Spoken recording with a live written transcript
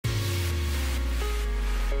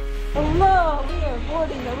Hello, we are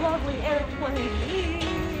boarding a lovely airplane.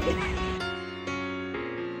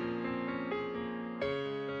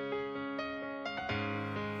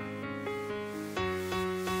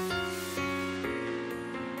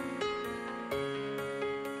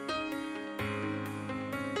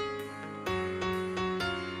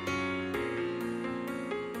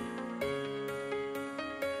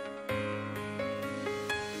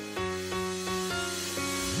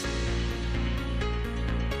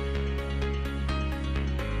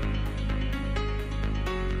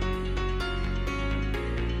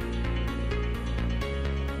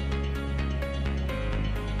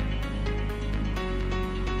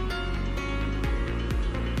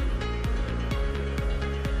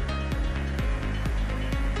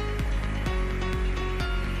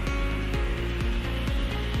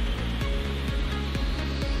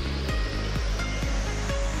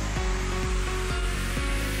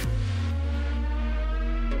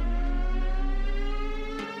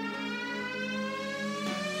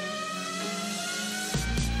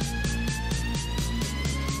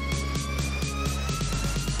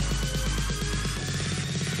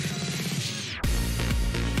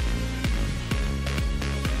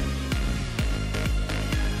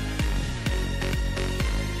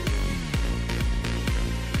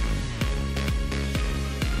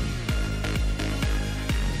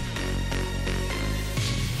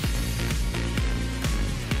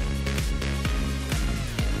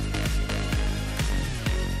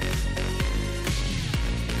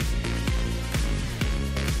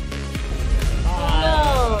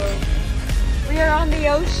 On the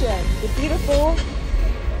ocean, the beautiful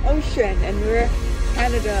ocean, and we're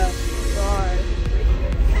Canada. God.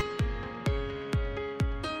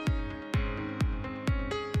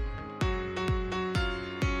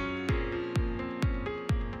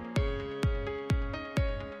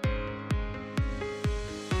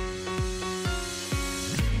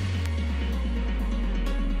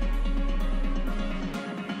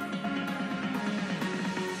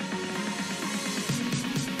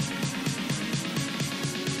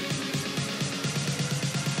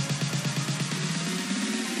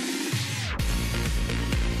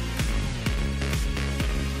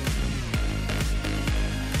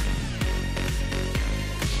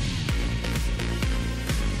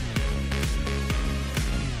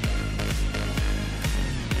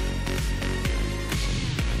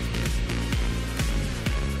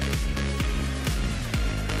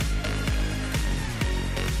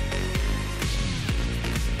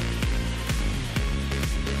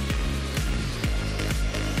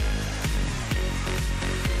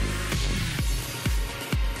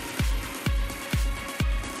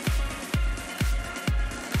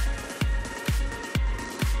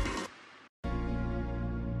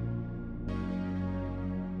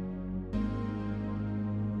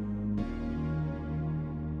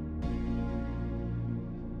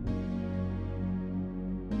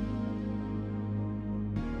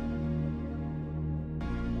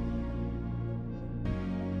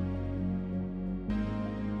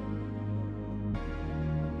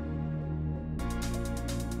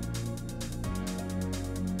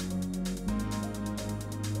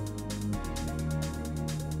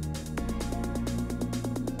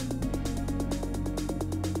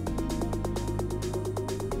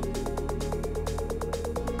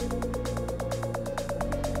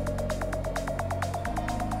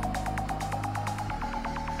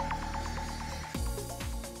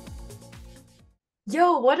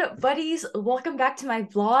 Yo, what up, buddies? Welcome back to my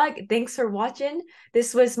vlog. Thanks for watching.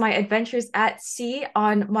 This was my adventures at sea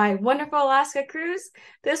on my wonderful Alaska cruise.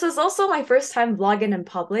 This was also my first time vlogging in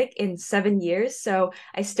public in 7 years, so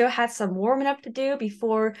I still had some warming up to do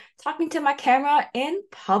before talking to my camera in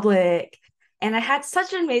public. And I had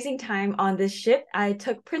such an amazing time on this ship. I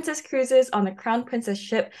took Princess cruises on the Crowne Princess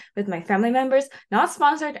ship with my family members. Not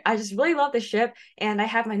sponsored, I just really love the ship, and I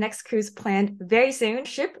have my next cruise planned very soon.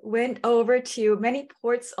 Ship went over to many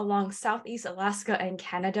ports along Southeast Alaska and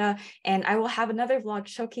Canada, and I will have another vlog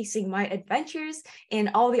showcasing my adventures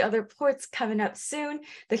in all the other ports coming up soon.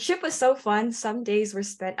 The ship was so fun. Some days were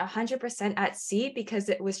spent 100% at sea because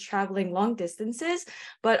it was traveling long distances,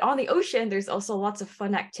 but on the ocean, there's also lots of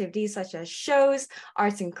fun activities such as shows,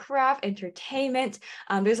 arts and craft, entertainment.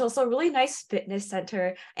 There's also a really nice fitness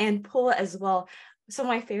center and pool as well. Some of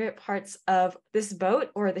my favorite parts of this boat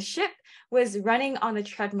or the ship was running on the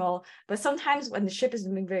treadmill, but sometimes when the ship is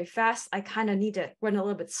moving very fast, I kind of need to run a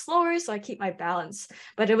little bit slower so I keep my balance.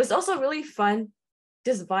 But it was also really fun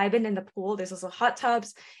just vibing in the pool. There's also hot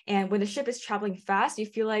tubs, and when the ship is traveling fast, you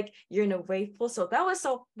feel like you're in a wave pool. So that was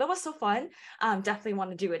so fun. Definitely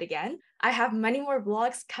want to do it again. I have many more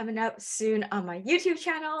vlogs coming up soon on my YouTube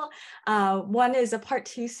channel. One is a part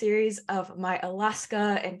 2 series of my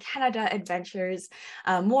Alaska and Canada adventures.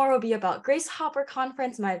 More will be about Grace Hopper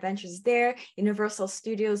Conference, my adventures there, Universal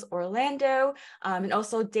Studios Orlando, and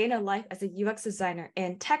also day in a life as a UX designer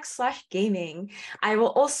in tech/gaming. I will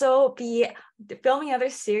also be filming other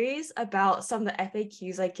series about some of the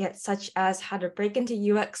FAQs I get, such as how to break into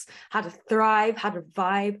UX, how to thrive, how to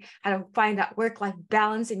vibe, how to find that work-life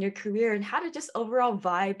balance in your career, and how to just overall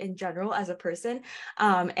vibe in general as a person.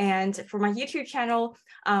 And for my YouTube channel,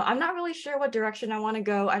 I'm not really sure what direction I want to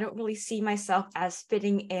go. I don't really see myself as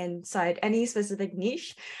fitting inside any specific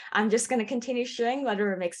niche. I'm just going to continue sharing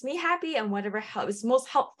whatever makes me happy and whatever is most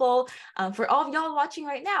helpful for all of y'all watching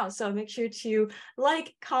right now. So make sure to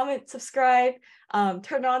like, comment, subscribe,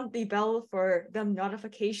 turn on the bell for the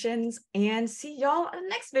notifications, and see y'all in the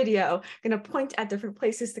next video. I'm gonna point at different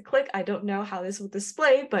places to click. I don't know how this will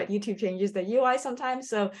display, but YouTube changes the UI sometimes.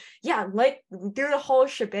 So yeah, like, do the whole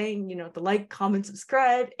shebang, you know, the like, comment,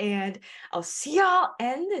 subscribe, and I'll see y'all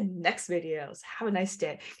in the next videos. Have a nice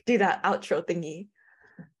day. Do that outro thingy.